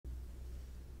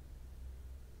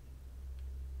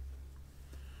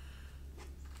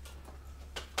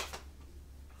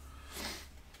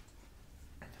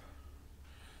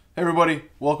Hey everybody,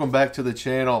 welcome back to the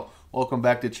channel. Welcome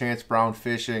back to Chance Brown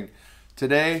Fishing.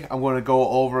 Today I'm going to go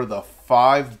over the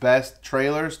 5 best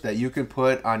trailers that you can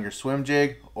put on your swim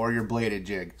jig or your bladed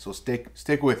jig. So stick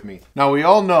with me. Now we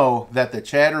all know that the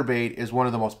chatterbait is one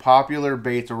of the most popular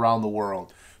baits around the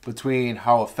world. Between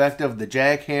how effective the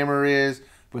jackhammer is,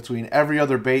 between every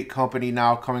other bait company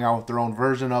now coming out with their own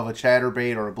version of a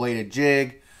chatterbait or a bladed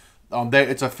jig.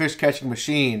 It's a fish catching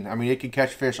machine. I mean, it can catch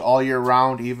fish all year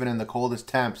round, even in the coldest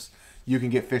temps. You can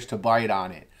get fish to bite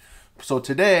on it. So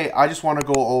today, I just want to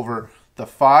go over the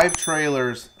 5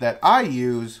 trailers that I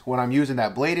use when I'm using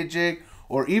that bladed jig,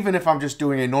 or even if I'm just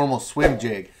doing a normal swim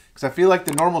jig. Because I feel like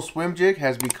the normal swim jig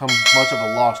has become much of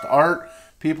a lost art.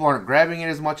 People aren't grabbing it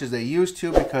as much as they used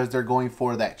to because they're going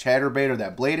for that chatterbait or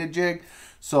that bladed jig.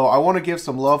 So I want to give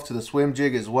some love to the swim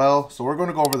jig as well. So we're going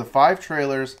to go over the 5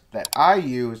 trailers that I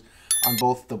use on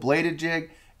both the bladed jig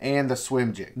and the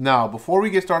swim jig. Now, before we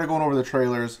get started going over the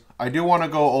trailers, I do want to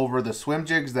go over the swim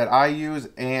jigs that I use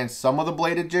and some of the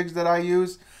bladed jigs that I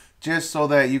use, just so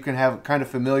that you can have kind of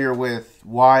familiar with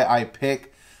why I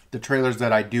pick the trailers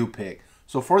that I do pick.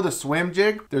 So for the swim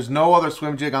jig, there's no other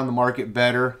swim jig on the market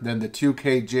better than the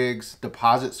 2K Jigs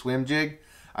Deposit Swim Jig.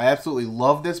 I absolutely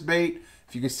love this bait.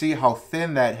 If you can see how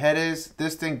thin that head is,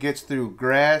 this thing gets through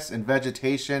grass and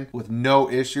vegetation with no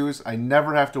issues. I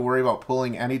never have to worry about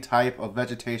pulling any type of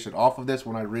vegetation off of this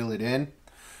when I reel it in.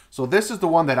 So this is the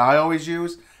one that I always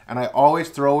use, and I always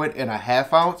throw it in a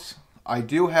 1/2 ounce. I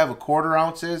do have a 1/4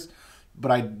 ounces, but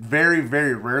I very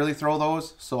rarely throw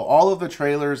those. So all of the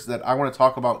trailers that I want to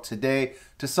talk about today,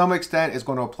 to some extent, is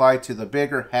going to apply to the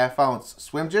bigger 1/2 ounce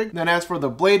swim jig. Then as for the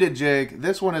bladed jig,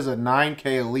 this one is a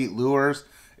 9K Elite Lures.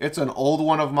 It's an old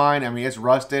one of mine. I mean, it's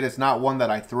rusted. It's not one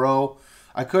that I throw.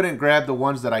 I couldn't grab the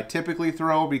ones that I typically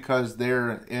throw because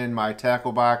they're in my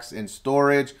tackle box in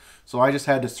storage. So I just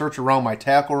had to search around my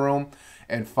tackle room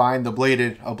and find a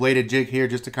bladed jig here,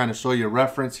 just to kind of show you a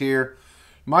reference here.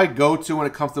 My go-to when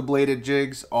it comes to bladed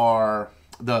jigs are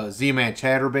the Z-Man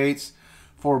Chatterbaits.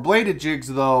 For bladed jigs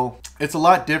though, it's a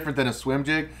lot different than a swim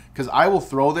jig, because I will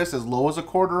throw this as low as a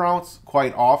 1/4 ounce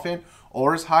quite often,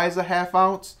 or as high as a 1/2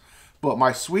 ounce. But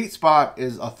my sweet spot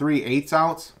is a 3/8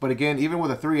 ounce. But again, even with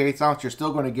a 3/8 ounce, you're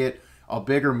still going to get a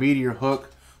bigger, meatier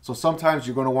hook. So sometimes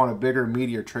you're going to want a bigger,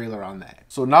 meatier trailer on that.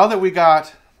 So now that we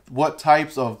got what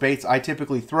types of baits I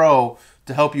typically throw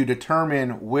to help you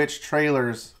determine which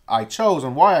trailers I chose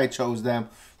and why I chose them,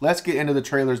 let's get into the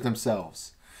trailers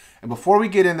themselves. And before we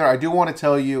get in there, I do want to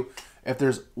tell you, if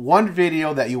there's one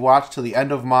video that you watch till the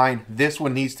end of mine, this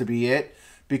one needs to be it.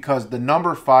 Because the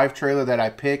number 5 trailer that I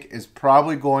pick is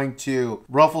probably going to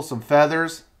ruffle some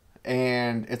feathers,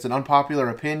 and it's an unpopular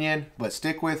opinion, but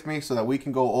stick with me so that we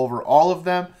can go over all of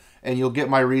them and you'll get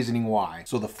my reasoning why.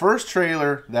 So the first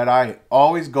trailer that I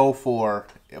always go for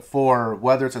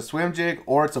whether it's a swim jig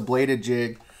or it's a bladed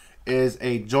jig, is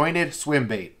a jointed swim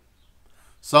bait.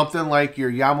 Something like your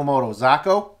Yamamoto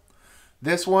Zako.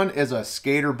 This one is a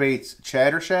Chatterbait's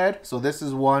Chatter Shad. So this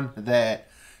is one that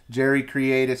Jerry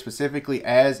created specifically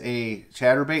as a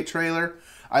chatterbait trailer.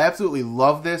 I absolutely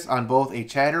love this on both a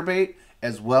chatterbait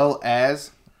as well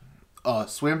as a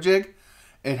swim jig.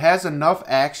 It has enough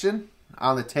action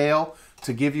on the tail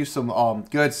to give you some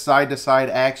good side-to-side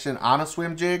action on a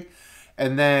swim jig.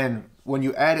 And then when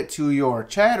you add it to your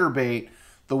chatterbait,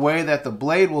 the way that the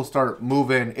blade will start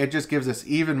moving, it just gives us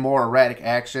even more erratic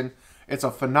action. It's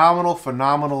a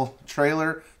phenomenal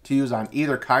trailer to use on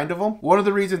either kind of them. One of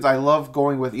the reasons I love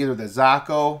going with either the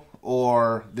Zako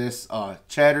or this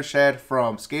Chatter Shad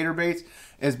from Chatterbaits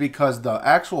is because the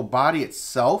actual body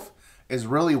itself is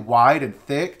really wide and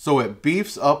thick, so it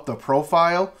beefs up the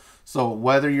profile. So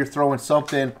whether you're throwing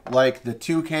something like the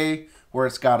 2K where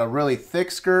it's got a really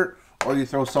thick skirt, or you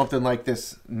throw something like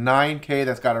this 9K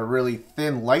that's got a really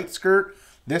thin light skirt,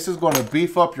 this is going to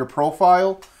beef up your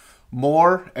profile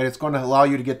more, and it's going to allow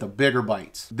you to get the bigger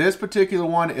bites. This particular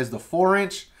one is the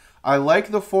 4-inch. I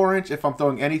like the 4-inch if I'm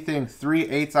throwing anything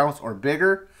 3/8 ounce or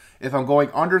bigger. If I'm going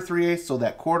under 3/8, so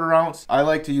that 1/4 ounce, I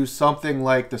like to use something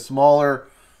like the smaller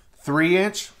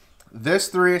 3-inch. This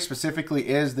 3-inch specifically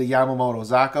is the Yamamoto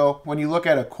Zako. When you look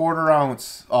at a 1/4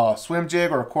 ounce swim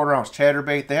jig or a 1/4 ounce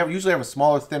chatterbait, they usually have a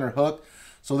smaller, thinner hook.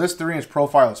 So this 3-inch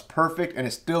profile is perfect, and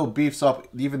it still beefs up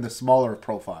even the smaller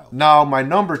profile. Now my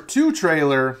number 2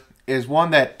 trailer is one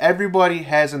that everybody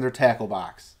has in their tackle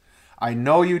box. I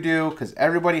know you do, because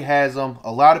everybody has them.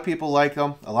 A lot of people like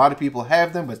them. A lot of people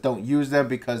have them but don't use them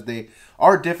because they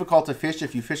are difficult to fish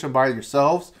if you fish them by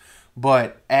yourselves.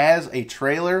 But as a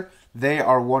trailer, they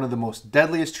are one of the most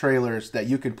deadliest trailers that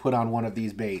you can put on one of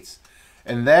these baits.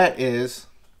 And that is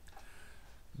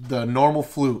the normal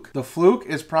Fluke. The Fluke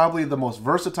is probably the most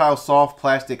versatile soft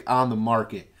plastic on the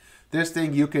market. This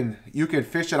thing, you can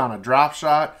fish it on a drop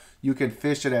shot, you can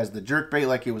fish it as the jerkbait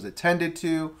like it was intended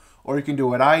to, or you can do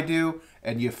what I do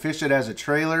and you fish it as a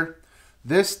trailer.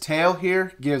 This tail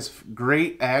here gives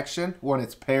great action when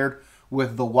it's paired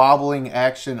with the wobbling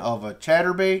action of a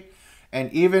chatterbait.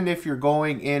 And even if you're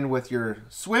going in with your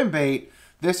swim bait,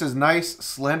 this is nice,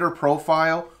 slender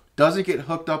profile, doesn't get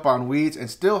hooked up on weeds, and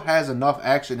still has enough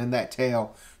action in that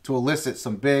tail to elicit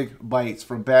some big bites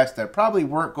from bass that probably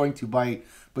weren't going to bite,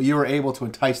 but you were able to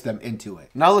entice them into it.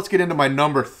 Now let's get into my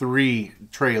number 3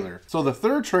 trailer. So the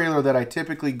third trailer that I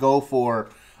typically go for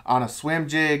on a swim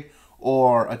jig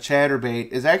or a chatterbait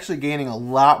is actually gaining a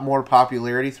lot more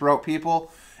popularity throughout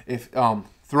people in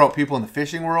the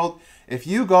fishing world. If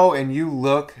you go and you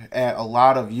look at a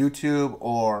lot of YouTube,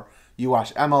 or you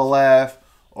watch MLF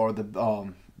or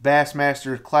the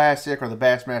Bassmaster Classic or the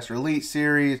Bassmaster Elite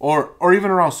series, or even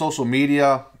around social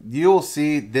media, you'll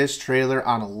see this trailer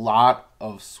on a lot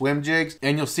of swim jigs,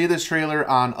 and you'll see this trailer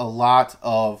on a lot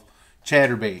of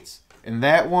chatterbaits. And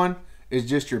that one is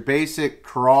just your basic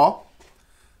Craw.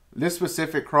 This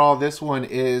specific Craw, this one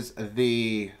is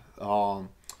the Biospawn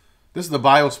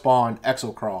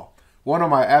Exo Craw. One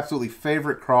of my absolutely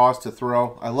favorite craws to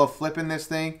throw. I love flipping this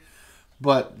thing,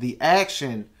 but the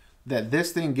action that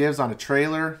this thing gives on a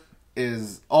trailer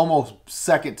is almost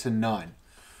second to none.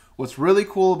 What's really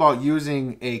cool about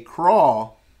using a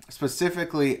Craw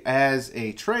specifically as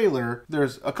a trailer,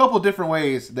 there's a couple different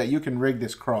ways that you can rig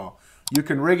this Craw. You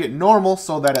can rig it normal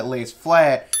so that it lays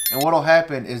flat, and what'll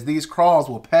happen is these craws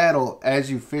will paddle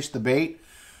as you fish the bait.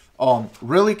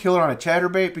 Really killer on a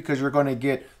chatterbait because you're going to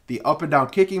get the up and down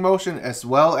kicking motion as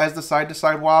well as the side to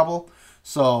side wobble.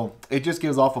 So it just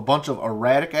gives off a bunch of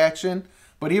erratic action.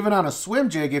 But even on a swim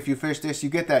jig, if you fish this, you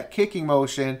get that kicking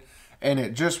motion, and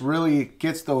it just really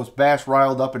gets those bass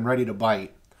riled up and ready to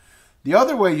bite. The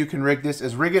other way you can rig this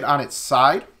is rig it on its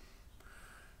side.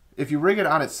 If you rig it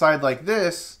on its side like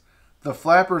this, the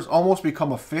flappers almost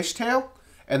become a fishtail,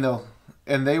 and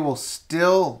they will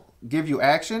still give you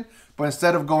action, but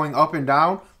instead of going up and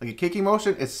down like a kicking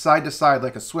motion, it's side to side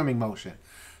like a swimming motion.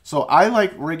 So I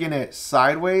like rigging it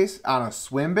sideways on a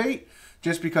swim bait,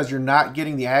 just because you're not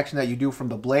getting the action that you do from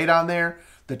the blade on there.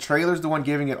 The trailer's the one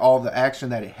giving it all the action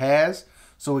that it has.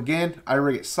 So again, I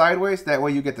rig it sideways. That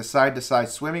way you get the side to side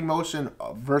swimming motion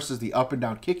versus the up and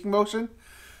down kicking motion.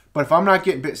 But if I'm not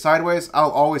getting bit sideways, I'll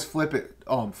always flip it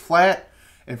flat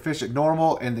and fish it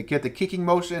normal and to get the kicking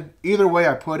motion. Either way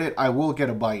I put it, I will get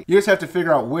a bite. You just have to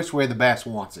figure out which way the bass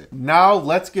wants it. Now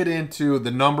let's get into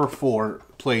the number 4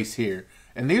 place here.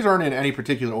 And these aren't in any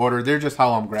particular order. They're just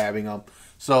how I'm grabbing them.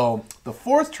 So the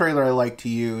 4th trailer I like to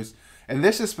use, and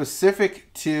this is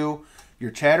specific to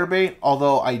your chatterbait,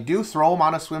 although I do throw them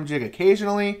on a swim jig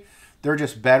occasionally. They're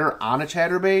just better on a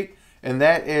chatterbait. And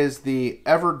that is the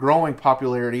ever-growing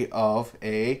popularity of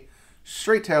a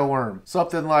straight tail worm.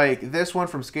 Something like this one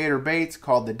from Chatterbaits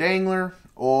called the Dangler,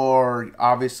 or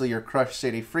obviously your Crush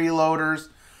City freeloaders.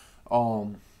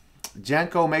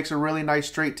 Genko makes a really nice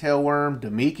straight tail worm.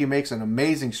 Damiki makes an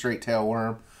amazing straight tail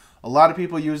worm. A lot of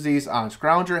people use these on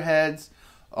scrounger heads.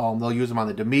 They'll use them on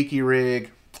the Damiki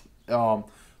rig.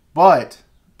 But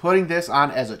putting this on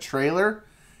as a trailer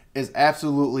is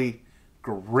absolutely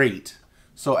great.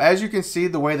 So as you can see,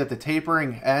 the way that the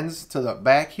tapering ends to the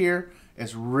back here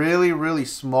is really, really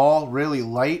small, really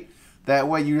light. That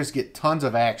way you just get tons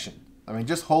of action. I mean,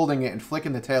 just holding it and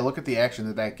flicking the tail, look at the action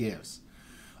that that gives.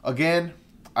 Again,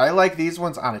 I like these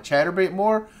ones on a chatterbait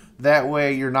more. That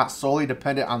way you're not solely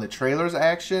dependent on the trailer's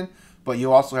action, but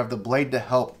you also have the blade to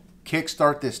help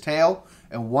kickstart this tail.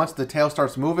 And once the tail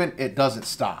starts moving, it doesn't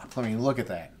stop. I mean, look at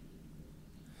that.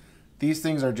 These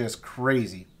things are just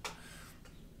crazy.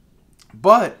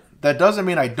 But that doesn't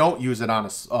mean I don't use it on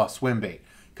a swim bait,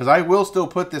 because I will still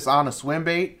put this on a swim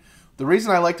bait. The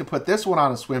reason I like to put this one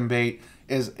on a swim bait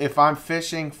is if I'm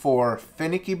fishing for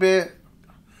finicky bass,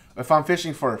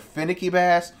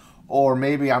 or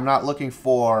maybe I'm not looking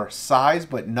for size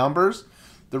but numbers.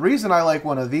 The reason I like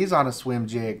one of these on a swim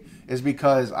jig is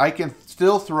because I can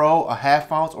still throw a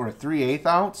 1/2 ounce or a 3/8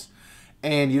 ounce,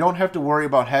 and you don't have to worry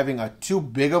about having a too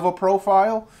big of a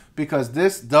profile, because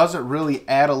this doesn't really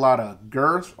add a lot of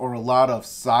girth or a lot of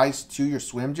size to your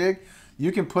swim jig.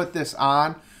 You can put this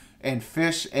on and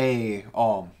fish a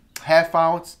 1/2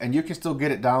 ounce, and you can still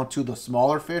get it down to the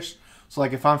smaller fish. So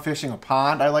like if I'm fishing a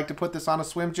pond, I like to put this on a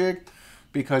swim jig,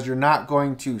 because you're not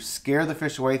going to scare the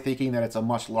fish away thinking that it's a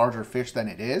much larger fish than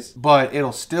it is. But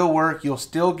it'll still work. You'll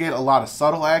still get a lot of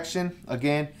subtle action.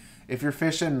 Again, if you're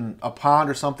fishing a pond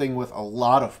or something with a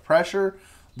lot of pressure,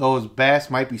 those bass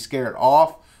might be scared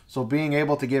off. So being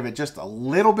able to give it just a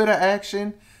little bit of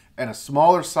action and a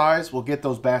smaller size will get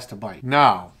those bass to bite.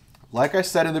 Now, like I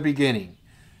said in the beginning,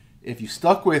 if you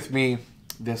stuck with me,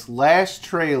 this last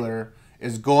trailer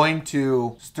is going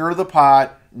to stir the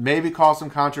pot, maybe cause some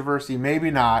controversy,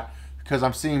 maybe not, because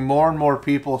I'm seeing more and more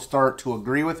people start to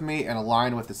agree with me and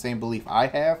align with the same belief I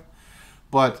have.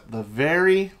 But the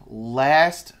very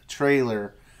last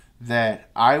trailer that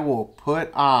I will put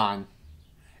on,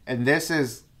 and this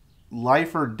is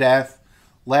life or death,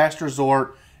 last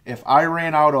resort. If I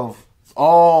ran out of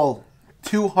all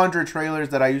 200 trailers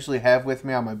that I usually have with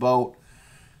me on my boat,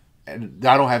 and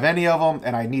I don't have any of them,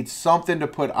 and I need something to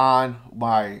put on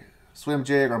my swim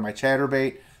jig or my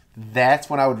chatterbait, that's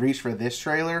when I would reach for this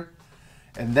trailer.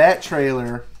 And that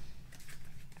trailer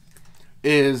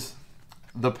is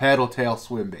the Paddletail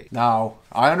Swimbait. Now,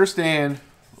 I understand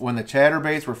when the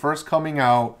chatterbaits were first coming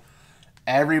out,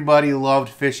 everybody loved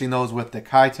fishing those with the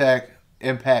Keitech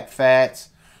Impact Fats.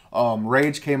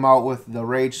 Rage came out with the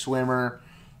Rage Swimmer.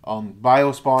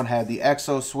 Biospawn had the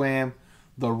Exo Swim.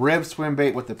 The Rib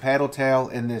Swimbait with the Paddletail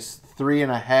in this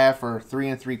 3.5 or 3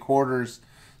 3/4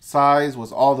 size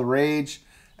was all the rage.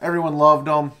 Everyone loved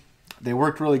them. They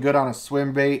worked really good on a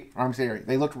swim bait. I'm sorry,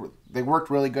 they worked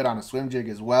really good on a swim jig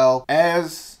as well.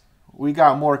 As we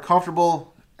got more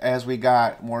comfortable, as we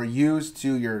got more used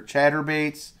to your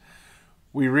chatterbaits,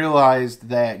 we realized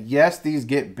that yes, these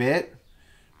get bit,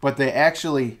 but they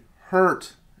actually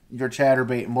hurt your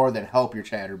chatterbait more than help your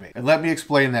chatterbait. And let me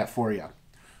explain that for you.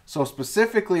 So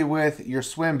specifically with your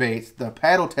swim baits, the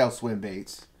Paddletail swim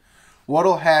baits,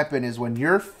 what'll happen is when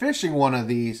you're fishing one of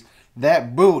these,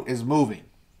 that boot is moving.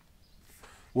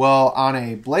 Well, on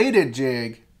a bladed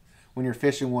jig, when you're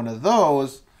fishing one of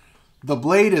those, the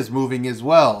blade is moving as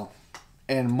well.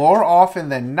 And more often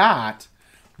than not,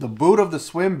 the boot of the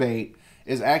swim bait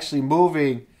is actually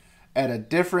moving at a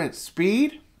different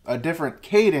speed, a different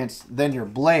cadence than your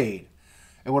blade.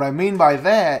 And what I mean by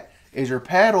that is your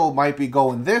paddle might be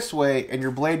going this way and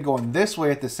your blade going this way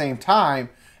at the same time,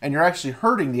 and you're actually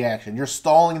hurting the action. You're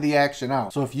stalling the action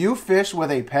out. So if you fish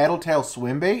with a Paddletail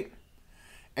swim bait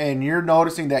and you're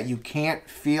noticing that you can't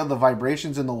feel the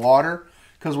vibrations in the water,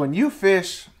 because when you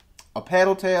fish a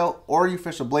Paddletail or you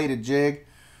fish a bladed jig,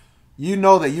 you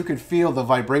know that you can feel the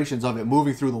vibrations of it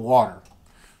moving through the water.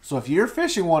 So if you're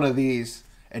fishing one of these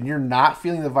and you're not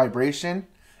feeling the vibration,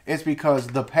 it's because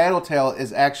the Paddletail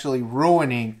is actually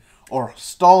ruining or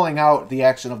stalling out the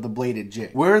action of the bladed jig.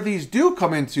 Where these do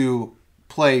come into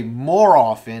play more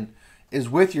often is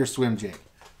with your swim jig.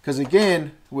 Because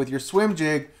again, with your swim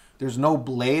jig, there's no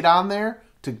blade on there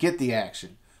to get the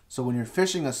action. So when you're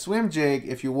fishing a swim jig,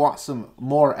 if you want some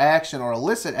more action or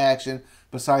illicit action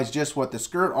besides just what the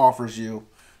skirt offers you,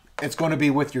 it's going to be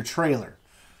with your trailer.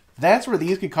 That's where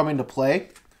these can come into play.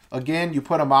 Again, you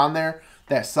put them on there,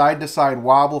 that side-to-side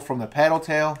wobble from the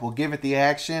Paddletail will give it the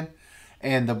action,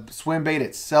 and the swim bait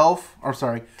itself, or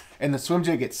sorry, and the swim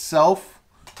jig itself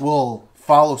will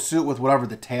follow suit with whatever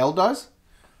the tail does.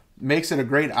 Makes it a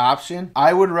great option.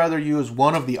 I would rather use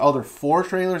one of the other 4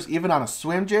 trailers, even on a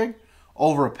swim jig,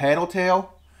 over a Paddletail,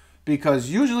 because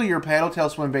usually your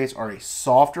Paddletail swim baits are a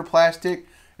softer plastic,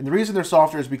 and the reason they're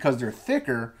softer is because they're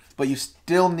thicker, but you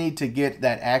still need to get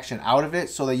that action out of it,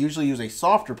 so they usually use a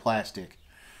softer plastic.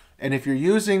 And if you're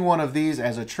using one of these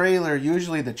as a trailer,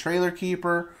 usually the trailer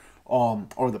keeper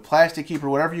or the plastic keeper,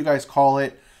 whatever you guys call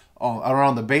it,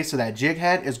 around the base of that jig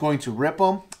head is going to rip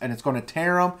them and it's going to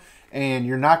tear them, and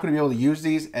you're not going to be able to use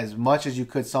these as much as you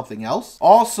could something else.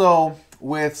 Also,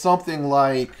 with something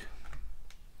like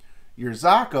your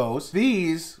Zacos,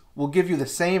 these will give you the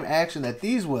same action that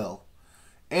these will,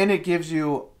 and it gives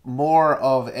you more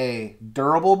of a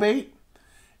durable bait.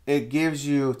 It gives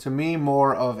you, to me,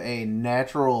 more of a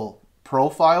natural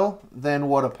profile than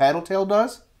what a Paddletail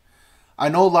does. I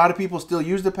know a lot of people still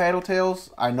use the Paddletails.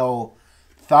 I know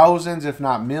thousands, if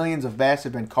not millions, of bass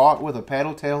have been caught with a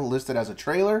Paddletail listed as a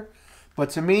trailer. But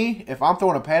to me, if I'm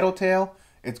throwing a Paddletail,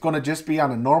 it's going to just be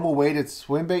on a normal weighted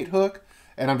swim bait hook,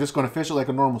 and I'm just going to fish it like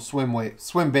a normal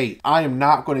swim bait. I am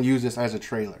not going to use this as a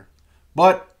trailer.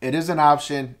 But it is an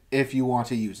option if you want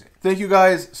to use it. Thank you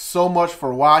guys so much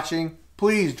for watching.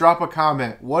 Please drop a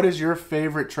comment. What is your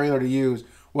favorite trailer to use,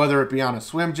 whether it be on a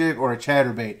swim jig or a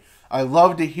chatterbait? I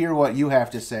love to hear what you have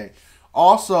to say.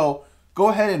 Also, go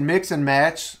ahead and mix and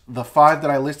match the 5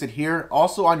 that I listed here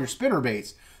also on your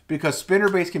spinnerbaits, because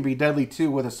spinnerbaits can be deadly too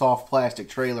with a soft plastic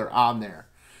trailer on there.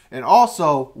 And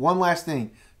also, one last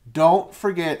thing, don't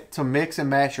forget to mix and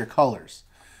match your colors.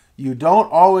 You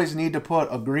don't always need to put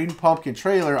a green pumpkin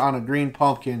trailer on a green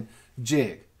pumpkin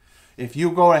jig. If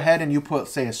you go ahead and you put,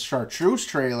 say, a chartreuse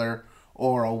trailer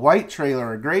or a white trailer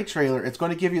or a gray trailer, it's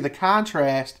going to give you the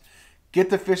contrast, get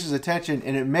the fish's attention,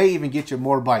 and it may even get you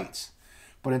more bites.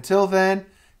 But until then,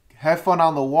 have fun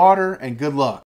on the water and good luck.